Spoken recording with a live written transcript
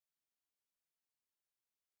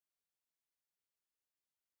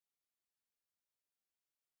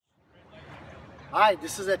Hi,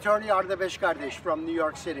 this is attorney Arda Beşkardeş from New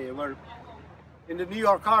York City. We're in the New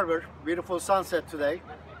York Harbor, beautiful sunset today.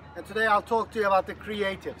 And today I'll talk to you about the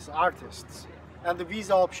creatives, artists, and the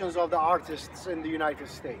visa options of the artists in the United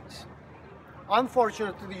States.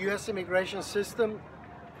 Unfortunately, the US immigration system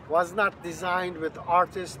was not designed with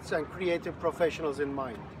artists and creative professionals in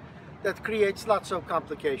mind. That creates lots of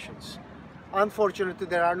complications. Unfortunately,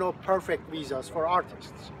 there are no perfect visas for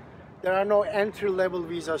artists. There are no entry-level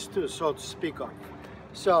visas too, so to speak of.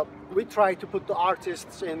 So we try to put the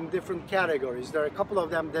artists in different categories. There are a couple of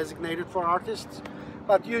them designated for artists,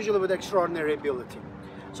 but usually with extraordinary ability.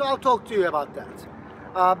 So I'll talk to you about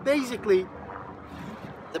that. Basically,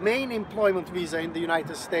 the main employment visa in the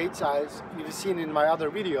United States, as you've seen in my other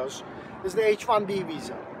videos, is the H-1B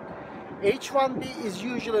visa. H-1B is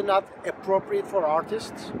usually not appropriate for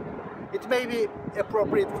artists. It may be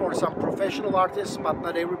appropriate for some professional artists, but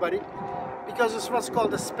not everybody, because it's what's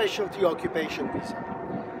called a specialty occupation visa.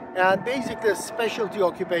 And basically, a specialty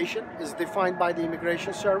occupation is defined by the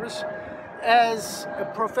Immigration Service as a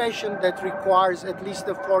profession that requires at least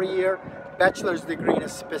a 4-year bachelor's degree in a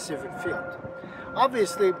specific field.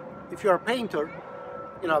 Obviously, if you're a painter,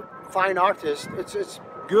 fine artist, it's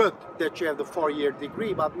good that you have the 4-year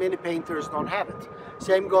degree, but many painters don't have it.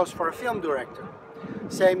 Same goes for a film director.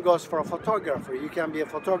 Same goes for a photographer. You can be a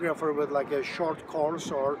photographer with like a short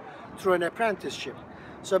course or through an apprenticeship.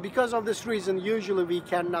 So because of this reason, usually we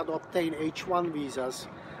cannot obtain H-1 visas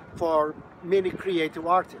for many creative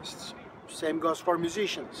artists. Same goes for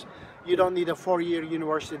musicians. You don't need a 4-year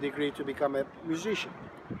university degree to become a musician.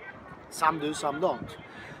 Some do, some don't.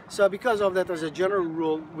 So because of that, as a general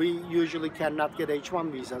rule, we usually cannot get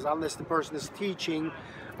H-1 visas unless the person is teaching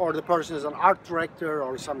or the person is an art director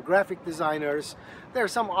or some graphic designers. There are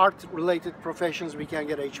some art-related professions we can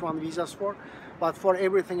get H-1 visas for, but for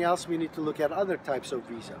everything else we need to look at other types of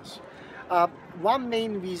visas. One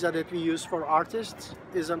main visa that we use for artists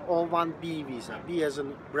is an O-1B visa, B as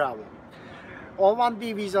in Bravo.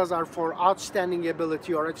 O-1B visas are for outstanding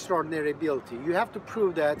ability or extraordinary ability. You have to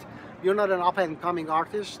prove that you're not an up-and-coming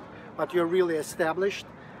artist, but you're really established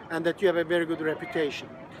and that you have a very good reputation.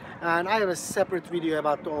 And I have a separate video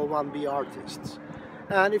about the O-1B artists.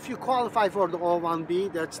 And if you qualify for the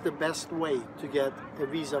O-1B, that's the best way to get a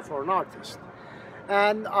visa for an artist.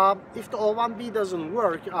 And if the O-1B doesn't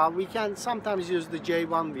work, we can sometimes use the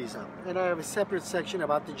J-1 visa. And I have a separate section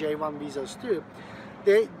about the J-1 visas too.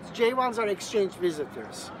 The J-1s are exchange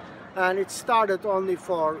visitors. And it started only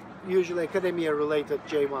for usually academia-related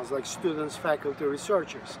J-1s, like students, faculty,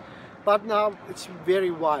 researchers. But now it's very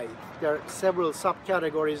wide. There are several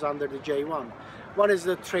subcategories under the J-1. One is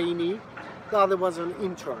the trainee, the other was an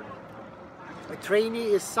intern. A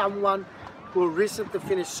trainee is someone who recently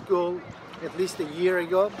finished school at least a year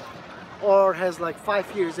ago, or has like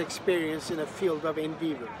 5 years experience in a field of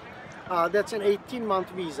endeavor. That's an 18-month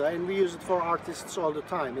visa, and we use it for artists all the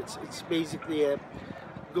time. It's basically a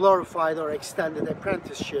glorified or extended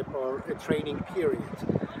apprenticeship or a training period.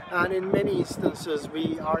 And in many instances,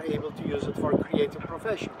 we are able to use it for creative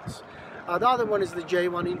professionals. The other one is the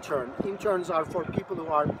J-1 intern. Interns are for people who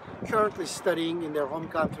are currently studying in their home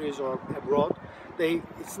countries or abroad.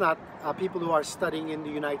 It's not people who are studying in the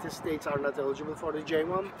United States are not eligible for the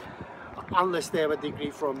J-1 unless they have a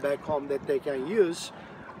degree from back home that they can use.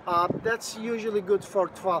 That's usually good for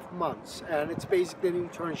 12 months, and it's basically an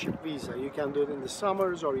internship visa. You can do it in the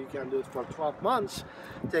summers, or you can do it for 12 months,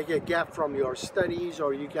 take a gap from your studies,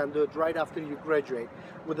 or you can do it right after you graduate,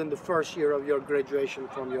 within the first year of your graduation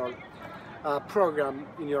from your program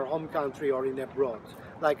in your home country or in abroad.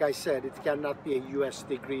 Like I said, it cannot be a US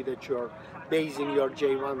degree that you're basing your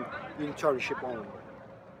J-1 internship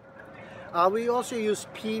on. We also use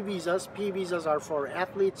P visas. P visas are for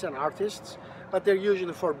athletes and artists, but they're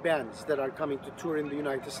usually for bands that are coming to tour in the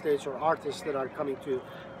United States or artists that are coming to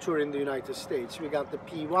tour in the United States. We got the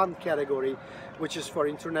P1 category, which is for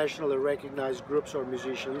internationally recognized groups or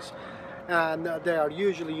musicians. And they are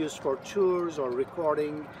usually used for tours or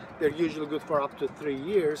recording. They're usually good for up to 3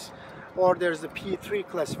 years. Or there's the P3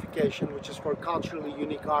 classification, which is for culturally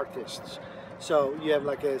unique artists. So you have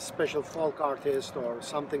like a special folk artist or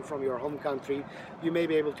something from your home country, you may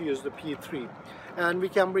be able to use the P3. And we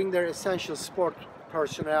can bring their essential sport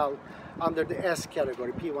personnel under the S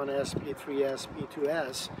category, P1S, P3S,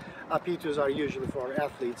 P2S. P2s are usually for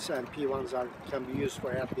athletes, and P1s can be used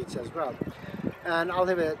for athletes as well. And I'll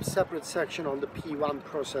have a separate section on the P1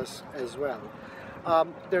 process as well.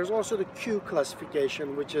 There's also the Q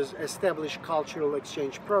classification, which is established cultural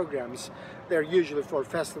exchange programs. They're usually for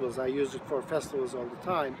festivals. I use it for festivals all the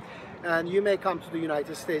time. And you may come to the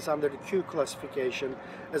United States under the Q classification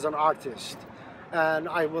as an artist. and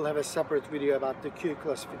I will have a separate video about the Q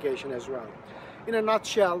classification as well. In a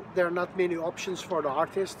nutshell, there are not many options for the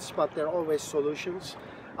artists, but there are always solutions.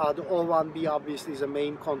 The O1B obviously is a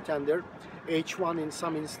main contender. H1 in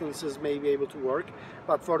some instances may be able to work,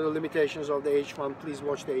 but for the limitations of the H1, please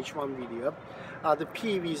watch the H1 video. The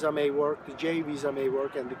P visa may work, the J visa may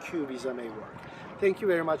work, and the Q visa may work. Thank you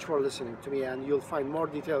very much for listening to me, and you'll find more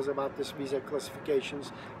details about this visa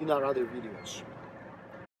classifications in our other videos.